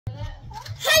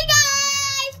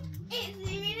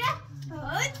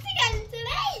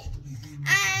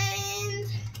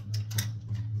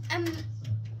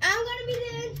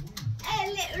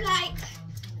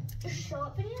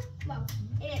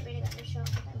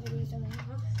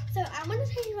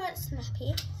he wants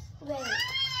nappy. Wait.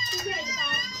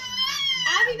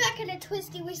 I'll be back in a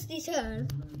twisty wisty turn.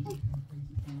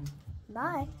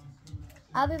 Bye.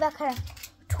 I'll be back in a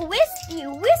twisty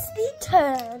wisty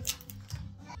turn.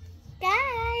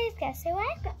 Guys, guess who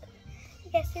I've got?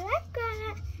 Guess who I've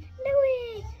got?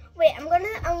 Louis. Wait, I'm gonna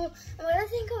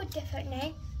think of a different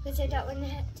name because I don't want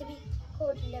it to be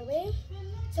called Louis.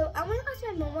 So I'm gonna ask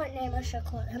my mum what name I should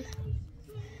call him.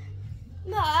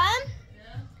 Mum,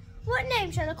 what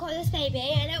name should I call this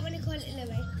baby? I don't want to call it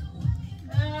Louis.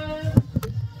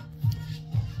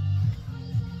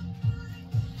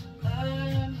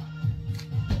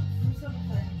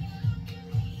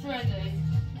 Freddie.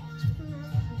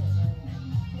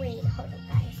 Wait, hold on,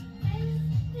 guys.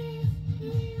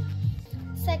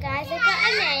 So, guys, I got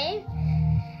a name.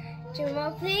 Drum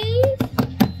roll, please.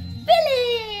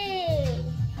 Billy.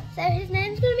 So his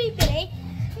name's gonna be Billy.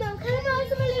 Mum, can I borrow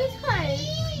some of Louis' clothes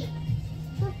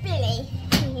for Billy?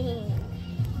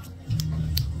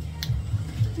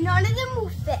 None of them will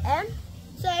fit him.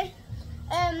 So,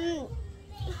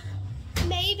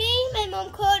 maybe my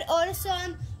mum could order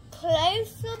some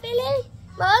clothes for Billy.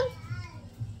 Mum,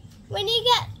 when you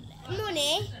get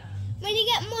money,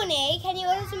 can you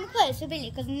order some clothes for Billy?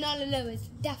 Because none of Louis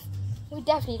will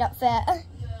definitely not fit.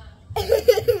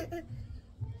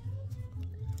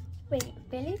 Wait,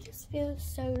 Billy just feels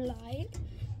so light.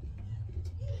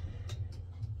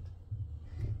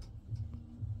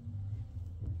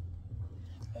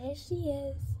 Here she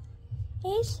is.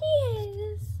 Here she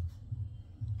is.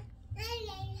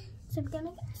 So we're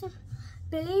gonna get some.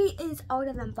 Billy is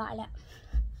older than Violet.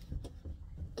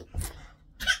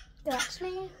 They're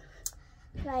actually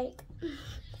like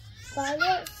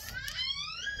Violet's.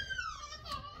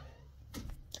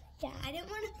 Yeah, I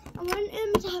want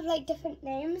him to have like different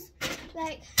names,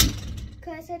 like,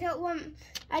 because I didn't want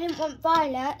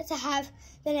Violet to have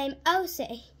the name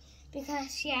Elsie,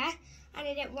 because yeah, and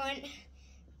I didn't want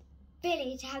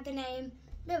Billy to have the name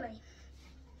Louis.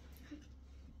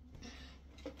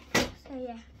 So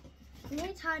yeah, I'm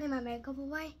really tired of my makeup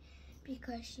away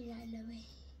because she's like Louis.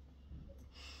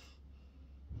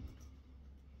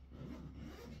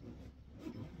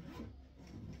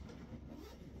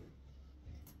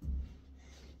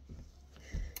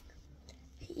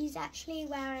 He's actually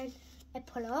wearing a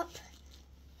pull-up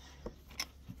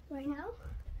right now.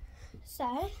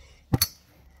 So,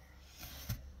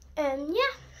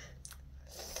 yeah.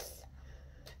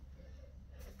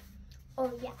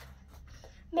 Oh yeah.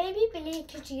 Maybe Billy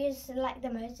could use like the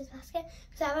Moses basket,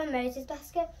 because I have a Moses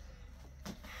basket.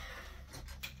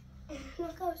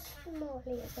 Look how small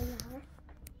he is in there.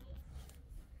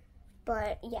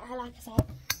 But yeah, like I said,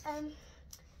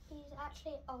 he's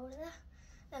actually older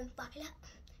than Violet.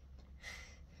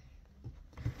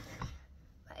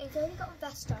 But he's only got a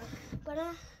vest on.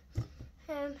 I'm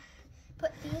gonna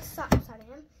put these socks on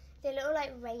him. They look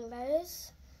like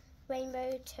rainbows,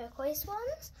 rainbow turquoise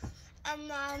ones, and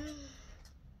then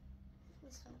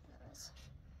this one goes.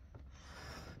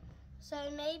 So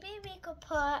maybe we could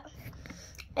put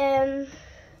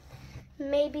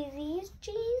maybe these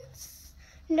jeans.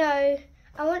 No,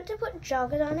 I want to put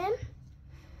joggers on him,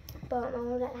 but Mum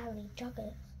won't have any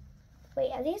joggers.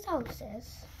 Wait, are these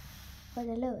horses or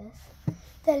the Lewis?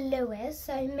 The Lewis.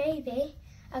 So maybe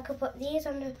I could put these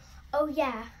on the. Oh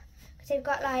yeah, because they've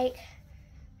got like.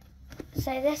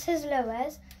 So this is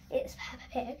Lewis. It's Peppa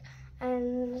Pig,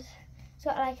 and it's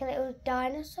got like a little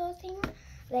dinosaur thing,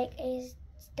 like a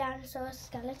dinosaur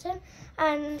skeleton.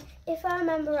 And if I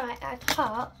remember right, our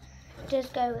top does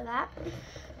go with that.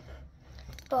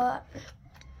 But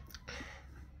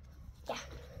yeah.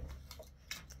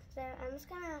 So I'm just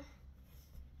gonna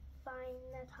find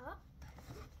the top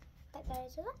that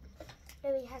goes with it.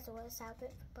 Louis has a worse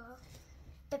outfit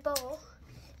before.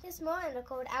 This morning I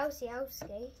called Elsie.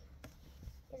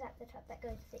 Is that the top that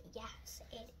goes with it? Yes,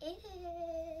 it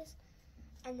is.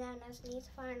 And then I just need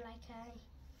to find like a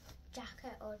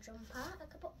jacket or jumper I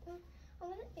could put on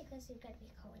with it, because he's going to be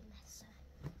cold in this. So,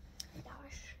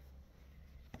 gosh.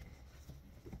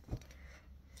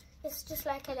 It's just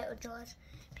like a little George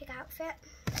Pig outfit.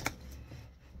 Yeah.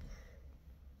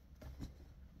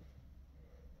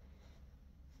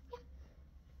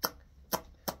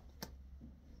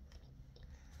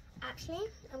 Actually,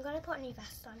 I'm going to put a new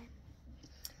vest on him.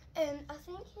 I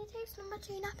think he takes number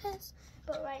 2 nappies,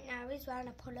 but right now he's wearing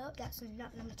a pull-up. That's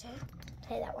not number 2.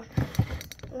 Take that one.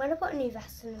 I'm going to put a new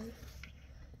vest on him.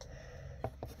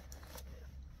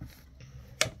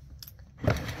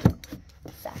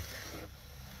 So.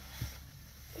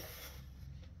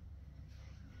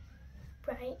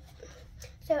 Right.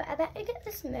 So I better get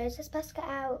this Moses basket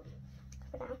out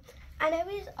for now. I know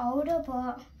he's older,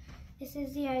 but This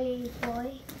is the only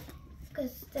boy,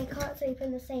 because they can't sleep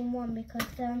in the same one because,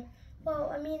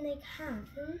 well, I mean they can,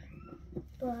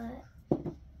 but,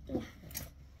 yeah.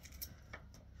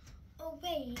 Oh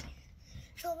wait,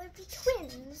 shall they be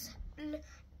twins?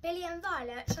 Billy and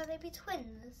Violet, shall they be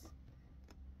twins?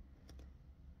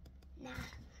 Nah.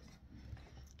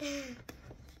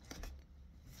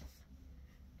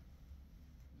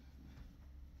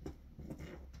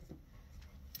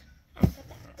 I'll put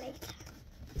that out later.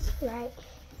 Right.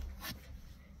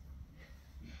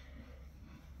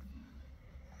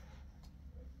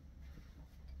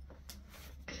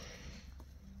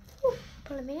 Ooh,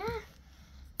 pulling me out.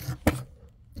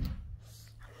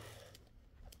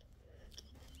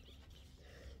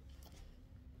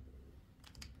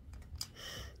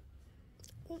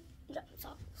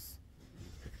 Socks.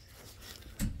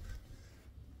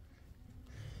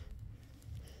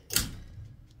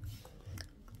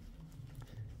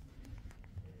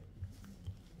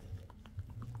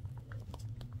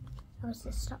 I'll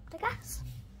just stop the gas.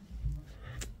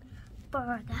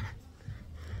 Burger.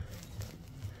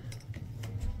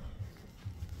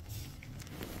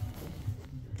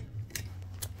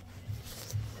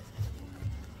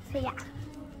 So yeah,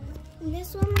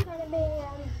 this one I'm gonna be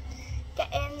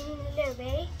getting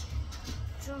Louis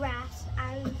dressed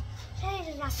and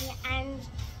changing nappy and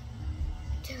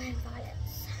doing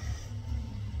violence.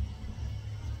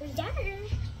 Yeah.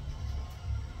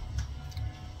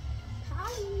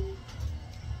 Potty.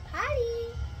 Potty.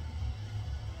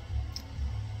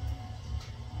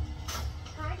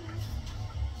 Potty.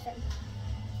 So,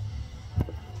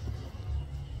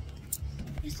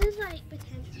 this is like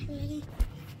potentially.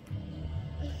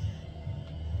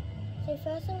 So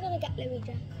first I'm gonna get Louis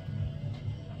dressed.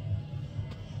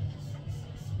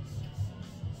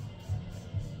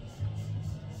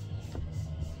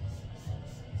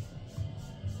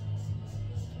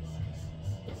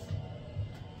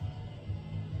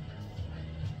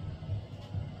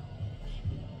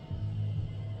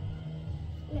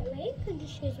 Louis can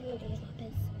just use all these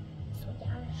wrappers. So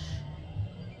yeah.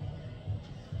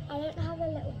 I don't have a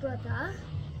little brother.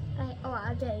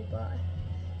 I do, but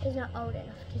he's not old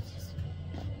enough to just.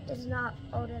 He's not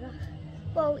old enough.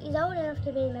 Well, he's old enough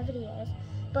to be in my videos,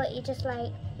 but he's just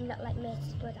like not like me,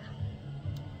 his brother.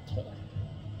 Too young.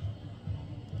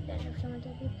 Don't know if someone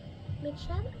did me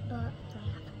share that, but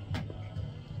I have.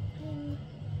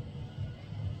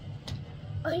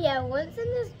 Oh yeah, once in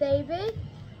this baby,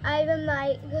 I even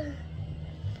like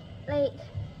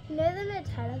you know the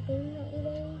Nutella thing that you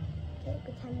do? Like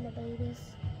pretend the babies.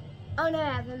 Oh no,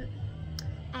 I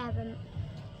haven't.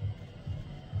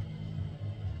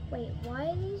 Wait, why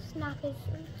are these snappers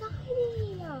so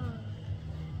tiny?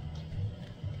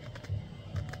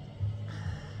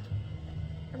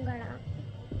 I'm gonna.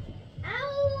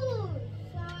 Ow!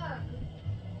 Stop!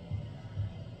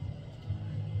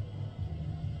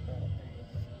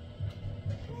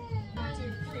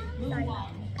 Move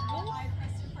along. I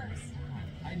pressed it first.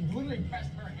 I literally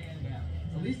pressed her hand down.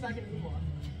 At least I can move on.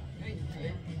 Hey,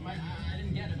 I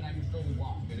didn't get it, but I can still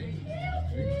walk.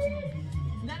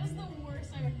 That was the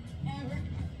worst I've ever.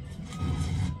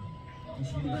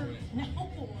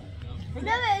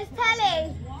 No, it was telly.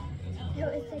 It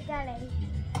was the telly.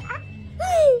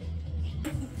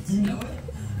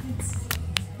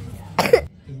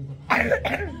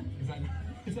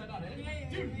 Is that not it?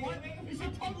 Dude, what? You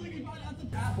should totally be buying out the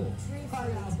apple.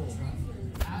 Pineapple.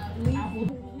 Apple.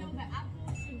 No, the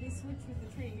apple should be switched with the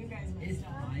tree. You guys It's messed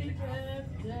up. pineapple.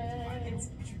 It's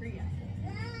tree apple.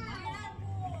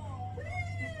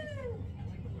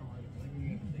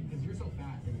 Because you're so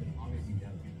fast, and it's obviously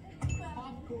deadly.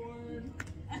 Popcorn.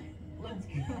 Let's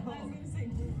go. I was gonna say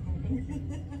popcorn.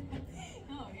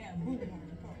 Oh yeah,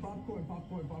 popcorn.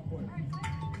 Popcorn.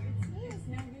 It's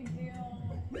no big deal.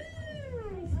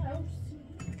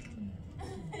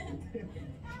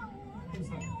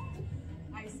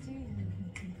 Iced tea.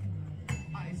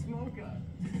 Ice mocha.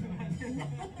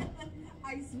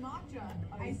 Ice matcha.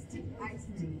 Iced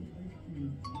tea.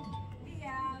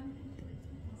 Yeah.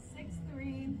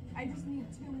 6-3. I just need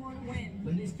 2 more to win.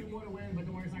 But needs 2 more to win, but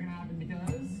don't worry, it's not gonna happen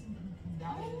because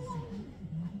that is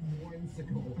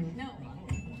Warrensicle. No.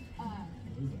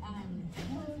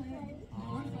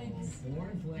 Cornflakes.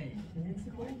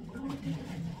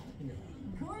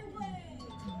 Cornflakes.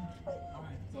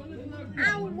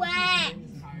 I'm wet.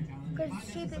 Because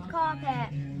stupid carpet.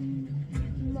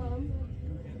 Mom.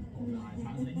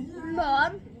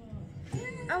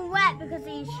 I'm wet because of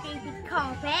your stupid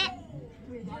carpet.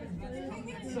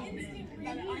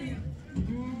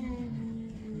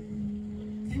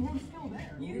 See, we're still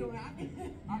there. You don't have to.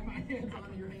 My hand's on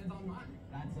your hand's on mine.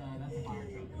 That's a fire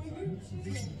truck.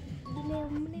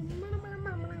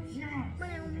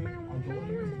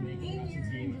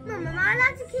 Mum, am I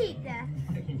allowed to keep this?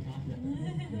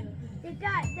 The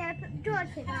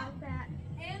George out there.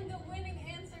 And the winning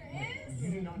answer is... You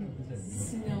do not know what this is.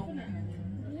 Snowman.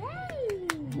 Yay!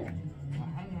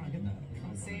 How did I not get that?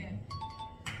 Don't say it.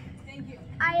 Thank you.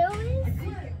 I always...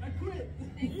 I quit.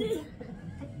 Thank you.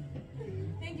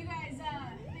 Thank you guys.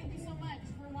 Thank you so much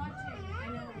for watching. I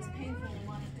know it was painful to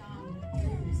watch Dom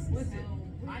lose. Listen,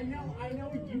 I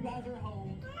know you guys are home.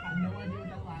 I have no idea what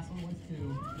that last one was too.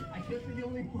 I can't be the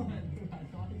only one who had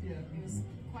no idea. It was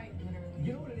quite literally.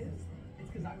 You know what it is? It's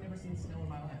because I've never seen snow in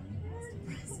my life.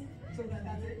 So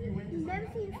that's it. You win. You've never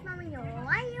seen snow in your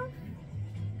life?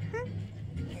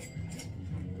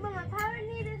 Mum,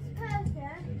 apparently this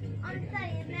person on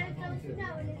study has never saw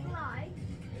snow in his life.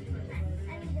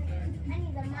 And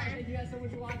he's a man. Thank you guys so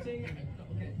much for watching.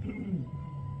 Okay.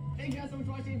 Thank you guys so much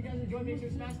for watching. If you guys enjoyed, make sure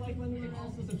to smash the like button and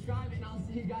also subscribe. And I'll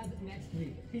see you guys next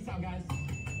week. Peace out, guys.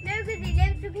 No, because he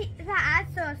lives to pick that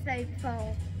I saw snow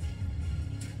before.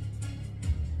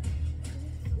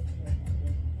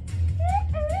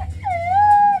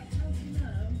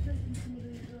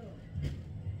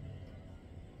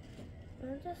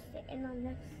 I'm just sitting on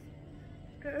this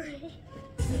screen.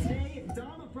 Today,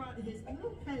 Donna brought his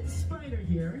little pet spider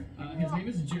here. His name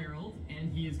is Gerald,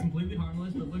 and he is completely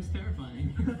harmless but looks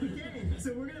terrifying. Okay,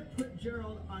 so we're gonna put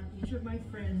Gerald on each of my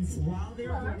friends while they're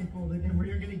blindfolded, and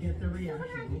we're gonna get their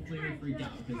reaction. Hopefully they freak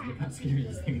out because look how scary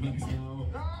this thing looks. No.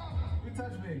 You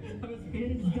touched me.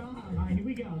 It's Dom. Alright, here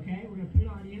we go, okay? We're gonna put it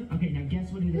on you. Okay, now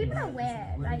guess what it is. People are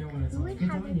weird. Like, who would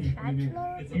have a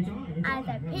tarantula It's on. as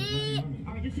a pet?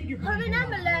 Alright, just take your Comment down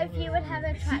below if you would have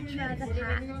a tarantula as a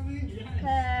pet.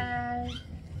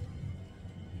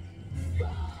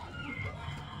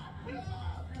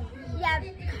 Yeah,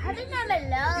 comment down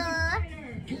below.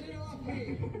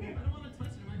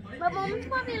 My mom's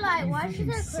probably like, why is she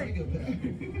so cringe?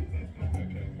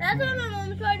 That's what my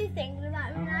mom's probably thinking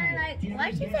about me now. Like, why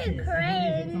is she so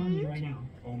cringe?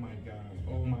 Oh my god.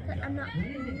 Oh my god. I'm not.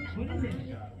 What is it?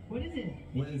 What is it?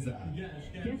 What is that?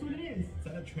 Guess what it is? Is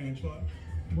that a tarantula?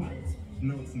 What?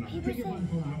 No, it's not. People Take your say,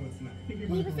 blindfold No, off. it's not. Take your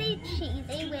people blindfold say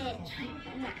cheesy, which,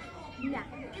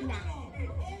 no.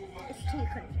 It's too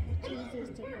cringe. Cheesy is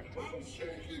too cringe.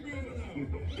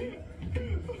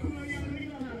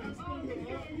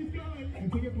 And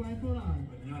put your blindfold on.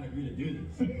 I'm not agree to do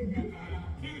this.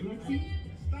 Lexi?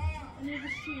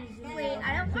 Wait,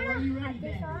 I don't want to have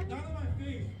this on. Not on my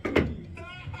face.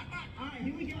 Alright,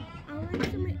 here we go. I want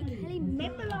some Kelly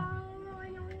Maple on.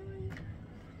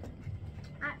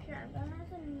 Actually, I'm going to have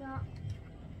some not.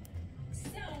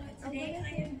 So today I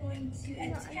am going to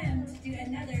attempt to do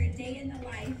another day in the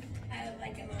life of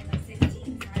like a mom of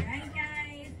 16. Alright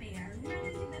guys, they are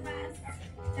running to the bus.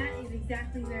 That is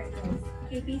exactly where it goes.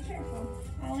 Okay, be careful.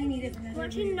 All I need is another.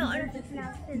 Want you not to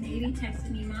now? Navy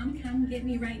texted me, Mom, come get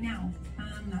me right now.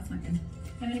 That's not good.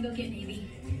 I'm gonna go get Navy.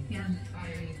 Yeah.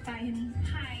 Bye, honey.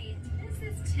 Hi, this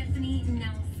is Tiffany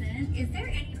Nelson. Is there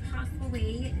any possible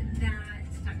way that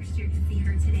Dr. Stewart can see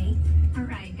her today? All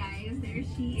right, guys, there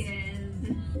she is.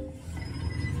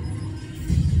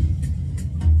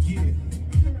 Yeah.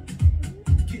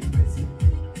 Get busy.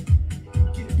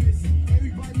 Get busy.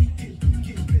 Everybody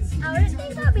get busy. I wouldn't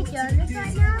think I'll be doing this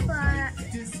right now, but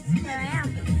here I am.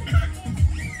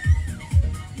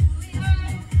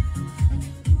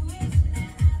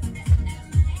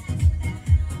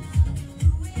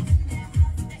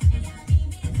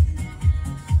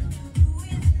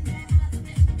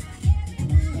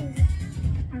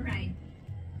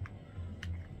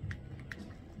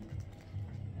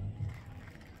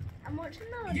 I'm watching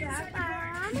the Get inside the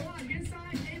car. Come on, get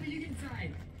inside. Ava, you get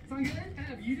inside. Sound good?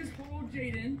 Ev, you just hold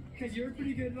Jaden, because you're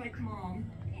pretty good like mom.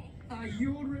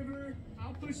 You hold River.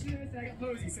 I'll push this. I got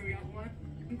Posey. So we got 1,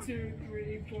 2,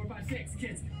 3, 4, 5, 6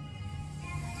 kids.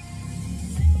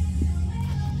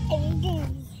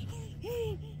 Mom.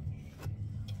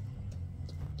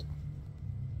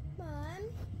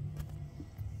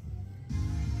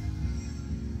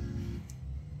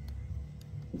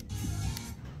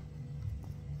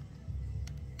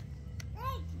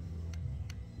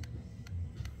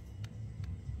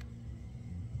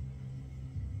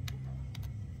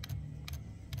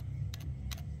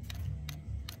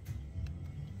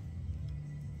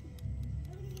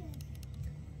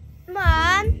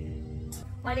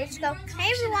 Mom, let's go.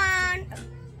 Hey everyone.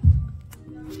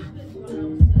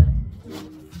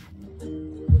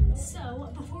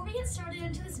 So, before we get started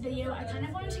into this video, I kind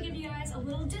of wanted to give you guys a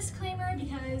little disclaimer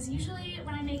because usually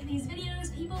when I make these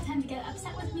videos, people tend to get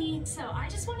upset with me. So I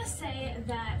just want to say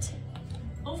that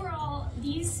overall,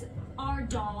 these are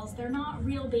dolls. They're not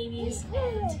real babies,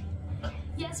 and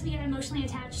yes, we get emotionally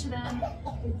attached to them,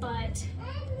 but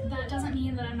that doesn't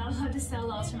mean that I'm not allowed to sell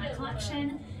dolls from my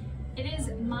collection. It is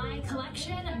my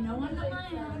collection, no one but my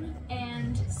own,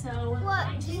 and so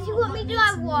I do what makes me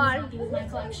happy with my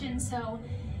collection. So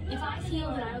if I feel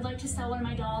that I would like to sell one of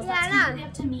my dolls, that's completely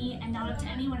up to me and not up to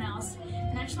anyone else.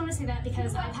 And I just want to say that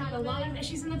because I've had a lot of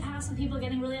issues in the past with people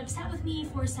getting really upset with me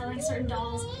for selling certain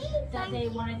dolls that they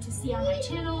wanted to see on my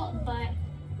channel, but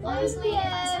honestly, if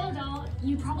I sell a doll,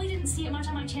 you probably didn't see it much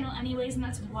on my channel anyways, and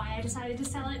that's why I decided to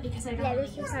sell it, because I don't really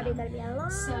use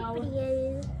them.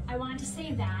 So I wanted to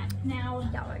say that. Now,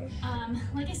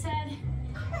 like I said,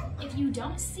 if you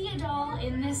don't see a doll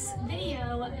in this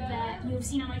video that you've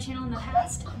seen on my channel in the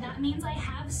past, that means I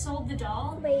have sold the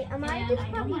doll. And I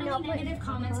don't want any negative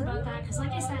comments about that, because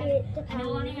like I said, I know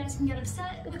a lot of you guys can get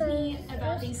upset with me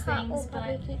about these things,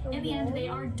 but in the end, they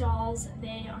are dolls.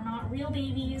 They are not real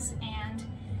babies, and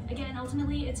again,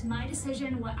 ultimately, it's my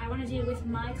decision what I want to do with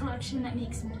my collection that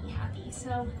makes me happy.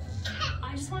 So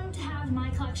I just wanted to have my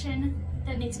collection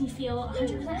that makes me feel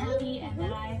 100% happy and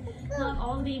that I love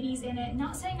all the babies in it.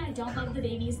 Not saying I don't love the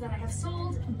babies that I have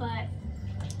sold, but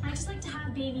I just like to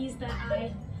have babies that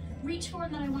I reach for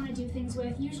and that I want to do things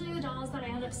with. Usually the dolls that I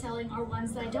end up selling are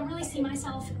ones that I don't really see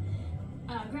myself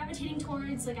gravitating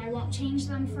towards, like I won't change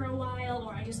them for a while,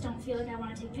 or I just don't feel like I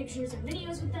want to take pictures or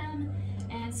videos with them,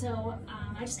 and so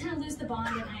I just kind of lose the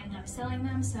bond and I end up selling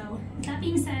them. So that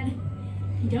being said,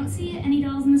 if you don't see any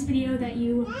dolls in this video that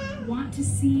you want to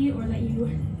see or that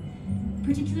you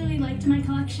particularly liked my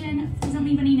collection, please don't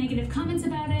leave any negative comments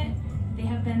about it. They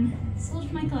have been sold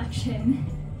from my collection.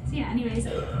 So yeah, anyways,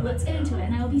 let's get into it,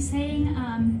 and I will be saying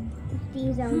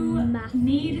these are who massive.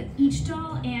 Made each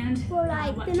doll and Well,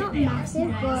 like, what they're kit not they massive,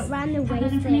 are. So but around the have that waist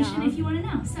they information are. if you want to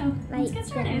know. So let's get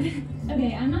started.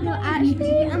 Okay, I'm not No, going to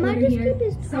actually, I might just keep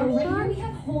this So right top here we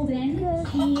have Holden.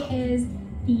 He is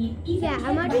the Ethan Yeah, kid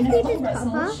I might by just keep Nicole this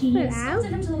top Russell. off She for now.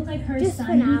 sculpted him to look like her Just for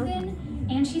son now. Ethan,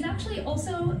 and she's actually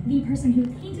also the person who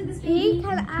painted this He baby.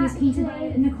 can He was painted by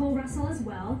actually- Nicole Russell as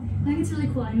well. I think it's really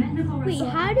cool. I met Nicole Wait, Russell.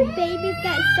 how do babies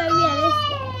get so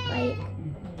realistic? Like,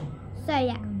 so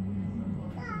yeah.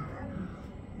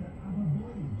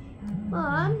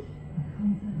 Mom?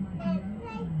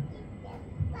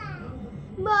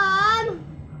 Mom?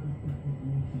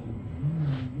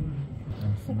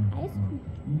 So guys,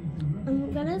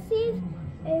 I'm gonna see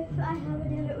if I have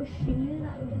any little shoes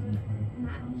that will just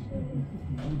match.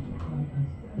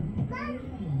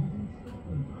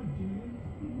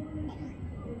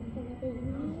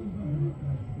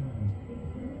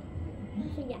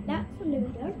 So yeah, that's what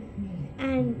Louis does.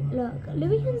 And look,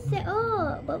 Louis can sit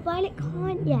up, but Violet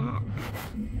can't yet.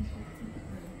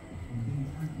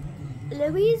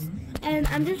 Louis,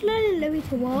 I'm just learning Louis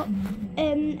to walk.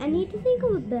 I need to think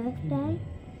of a birthday.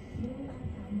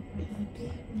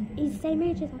 He's the same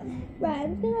age as I. Right, I'm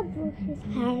just gonna brush his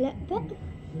hair a little bit.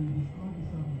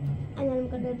 And then I'm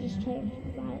gonna just change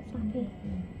Violet's nappy.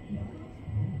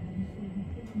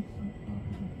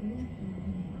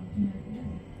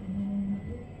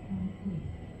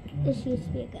 This used to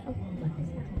be a girl.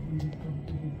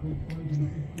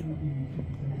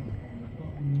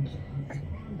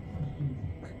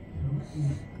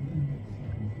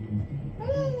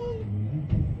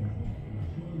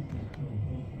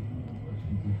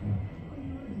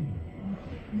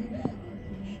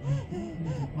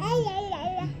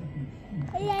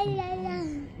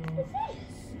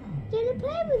 Do you want to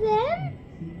play with him?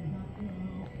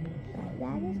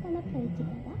 Right, they're just gonna play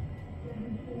together.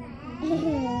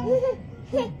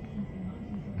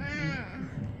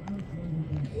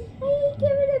 Are you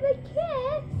giving him a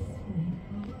kiss?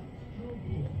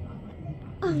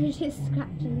 Oh, I'm just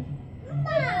scratching him.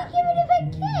 Are you giving him a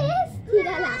kiss? You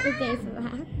don't like the taste of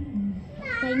that?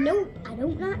 Like, nope, I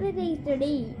don't like the taste of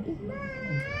these.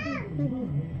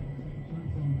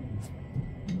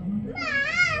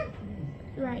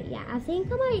 Right, yeah, I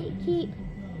think I might keep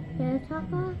the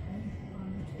top off.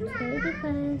 So,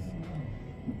 because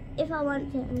if I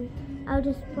want to, I'll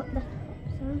just put the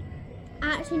tops on.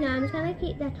 Actually, no, I'm just going to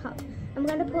keep the top. I'm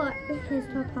going to put his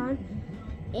top on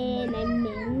in a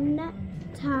minute.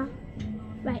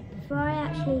 Right, before I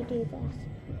actually do this.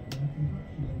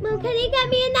 Mom, can you get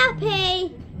me a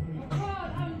nappy?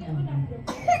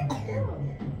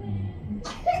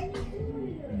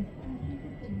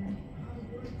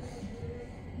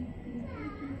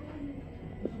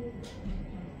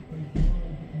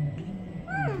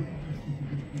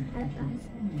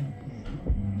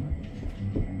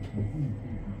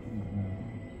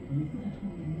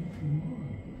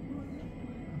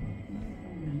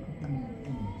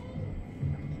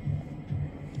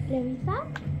 Louis back.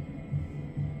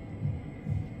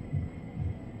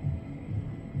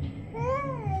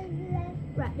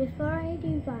 Right, before I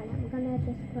do that, I'm gonna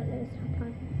just put this top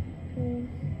on.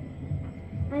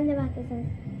 And the back it says,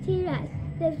 T-Rex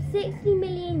lived 60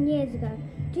 million years ago,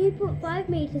 2.5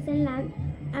 meters in length,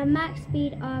 and max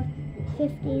speed of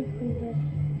 1500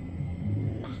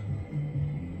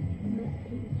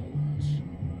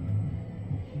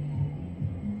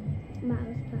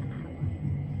 miles per hour.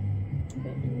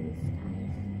 Big blue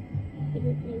skies. Big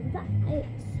blue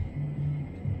lights.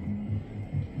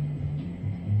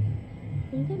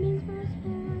 I think it means miles per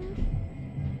hour.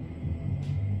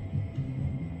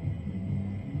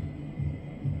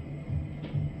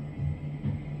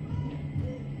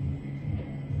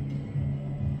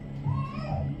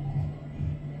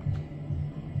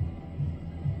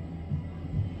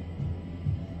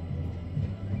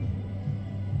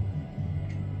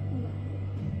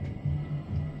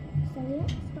 So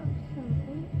let's stop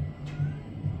something.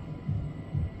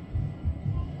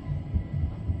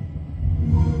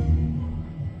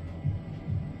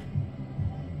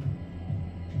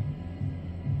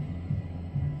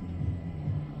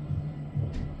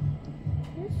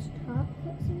 This top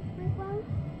fits in quite well.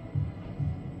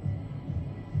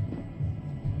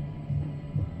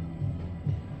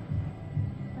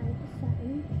 By the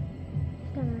 7.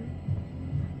 Just gonna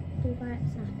do that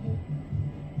snappy.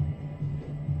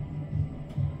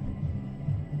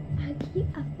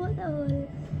 I thought that was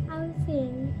I was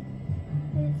saying,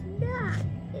 but it's not.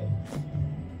 It's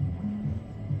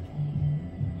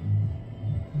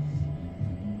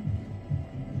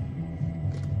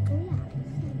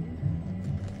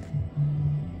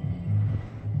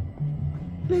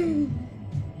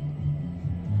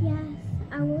yes,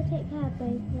 I will take care of both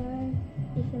of them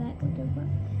if you like what to do.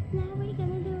 Now we're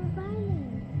gonna do a violin.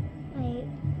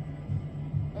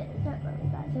 Don't worry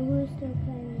guys, I will still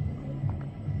play with it.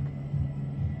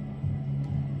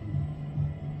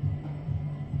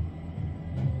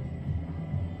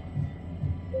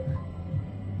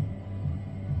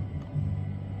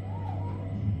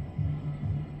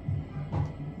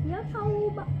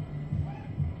 YouTube.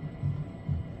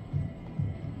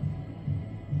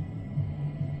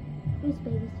 Whose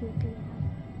baby's tooth do you have?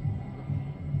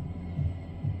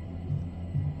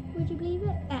 Would you believe it?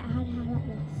 It had hair like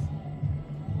this.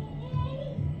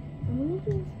 I'm gonna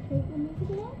do this plate one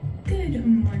video. Good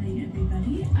morning,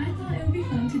 everybody. I thought it would be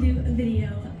fun to do a video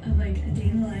of like a day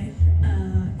in the life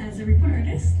as a report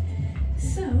artist.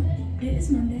 So it is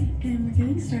Monday and we're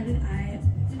getting started. I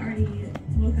already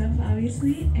woke up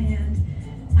obviously and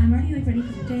I'm already like ready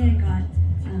for the day. I got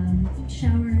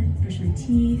showered, brushed my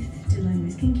teeth, did like my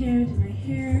skincare, did my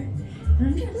hair, and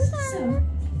I'm dressed. So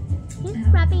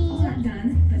all that done,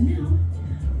 but now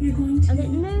we're going to I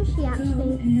didn't know she go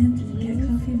actually and get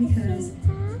coffee because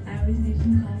I always need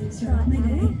some coffee to start off my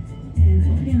day, and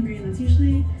I'm pretty hungry, and that's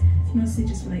usually mostly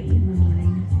just what I eat in the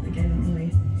morning. Like I don't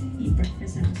really eat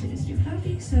breakfast, I mostly just do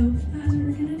coffee, so that's what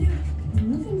we're gonna do.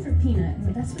 I'm looking for Peanut, and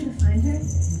the best way to find her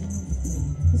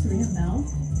is to ring a bell,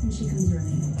 and she comes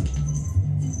running.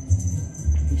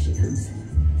 Here she comes.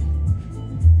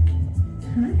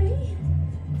 Hi.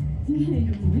 Good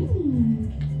morning.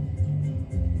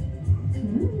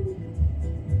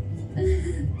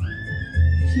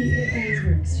 It always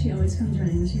works. She always comes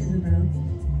running when she hears the bell.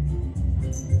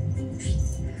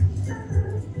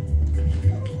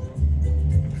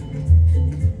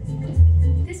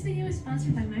 This video is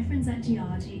sponsored by my friends at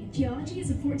Geology. Geology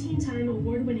is a 14-time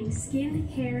award-winning skin,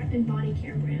 hair, and body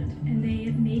care brand, and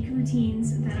they make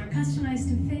routines that are customized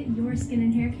to fit your skin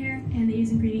and hair care, and they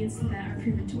use ingredients that are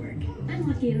proven to work. I'm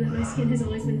lucky in that my skin has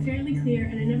always been fairly clear,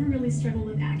 and I never really struggled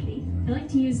with acne. I like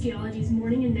to use Geology's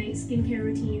morning and night skincare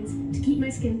routines to keep my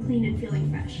skin clean and feeling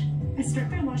fresh. I start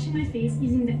by washing my face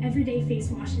using the everyday face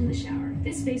wash in the shower.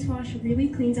 This face wash really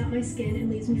cleans out my skin and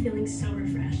leaves me feeling so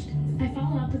refreshed. I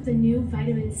follow up with the new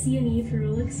vitamin C and E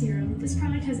Ferulic Serum. This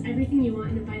product has everything you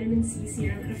want in a vitamin C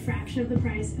serum at a fraction of the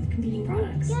price of competing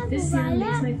products. This serum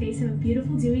makes my face have a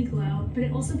beautiful dewy glow, but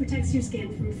it also protects your skin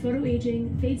from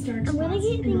photoaging, fades dark spots,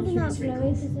 and healthier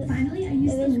wrinkles. Finally, I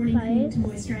use the morning cream to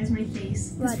moisturize my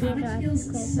face. This product feels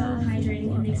so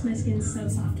hydrating and makes my skin so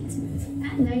soft and smooth.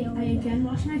 At night, I again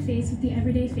wash my face with the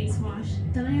everyday face wash.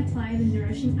 Then I apply the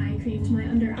nourishing eye cream to my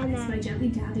under eyes by gently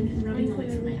dabbing and rubbing away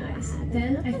from my eyes.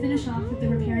 Then I finish off with the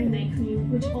repairing night cream,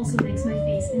 which also makes my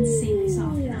face insanely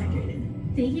soft and hydrated.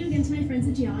 Thank you again to my friends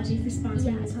at Geology for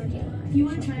sponsoring this video. If you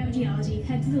want to try out Geology,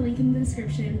 head to the link in the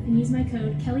description and use my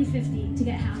code Kelly50 to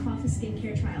get half off a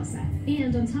skincare trial set.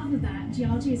 And on top of that,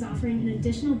 Geology is offering an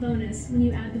additional bonus when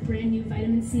you add the brand new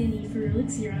vitamin C and E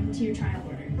Ferulic Serum to your trial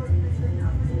order.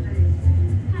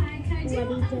 Hi, can I do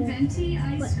a venti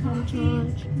iced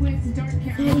coffee with dark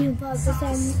caramel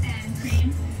sauce and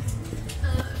cream?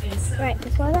 Right,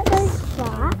 before that goes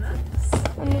flat,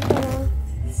 I'm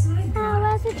just gonna... Oh,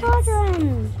 where's the charger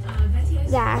in?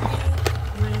 Yeah.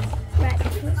 Right,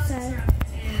 so...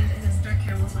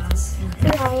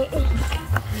 Right.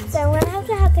 So I'm gonna have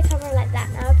to have the camera like that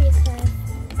now because...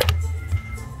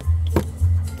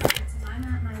 I'm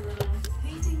at my little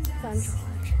painting desk. I'm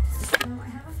So I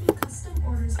have a few custom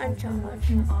orders I've been charged.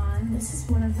 working on. This is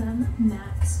one of them,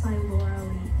 Max by Laura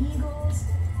Lee Eagles.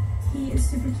 He is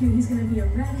super cute. He's gonna be a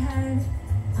redhead.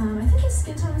 I think his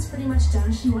skin tone is pretty much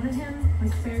done. She wanted him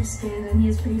like fair skin, and he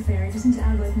is pretty fair. I just need to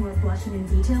add like more blushing and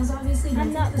details, obviously. But I'm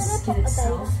I not think the gonna skin put a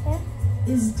itself base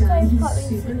here. is done. So He's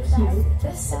super cute.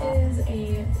 This is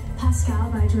a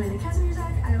Pascal by Joanna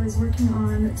Kazimierzak. I was working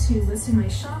on to list in my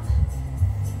shop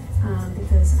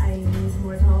because I need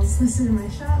more dolls listed in my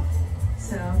shop.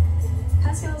 So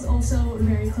Pascal is also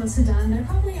very close to done. They're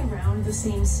probably around the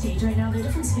same stage right now. They're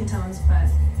different skin tones, but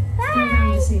they're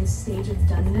around the same stage of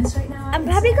doneness right now. I'm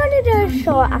probably going to do a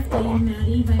short after this.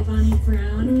 Maddie by Bonnie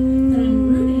Brown that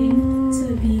I'm rooting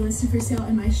to be listed for sale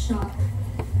in my shop.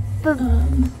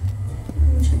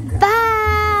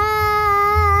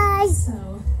 Bye!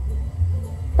 So,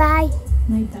 Bye!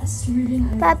 my best reading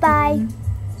I've Bye-bye. done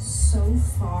so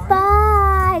far.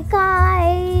 Bye,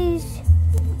 guys!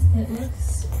 It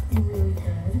looks really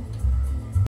good.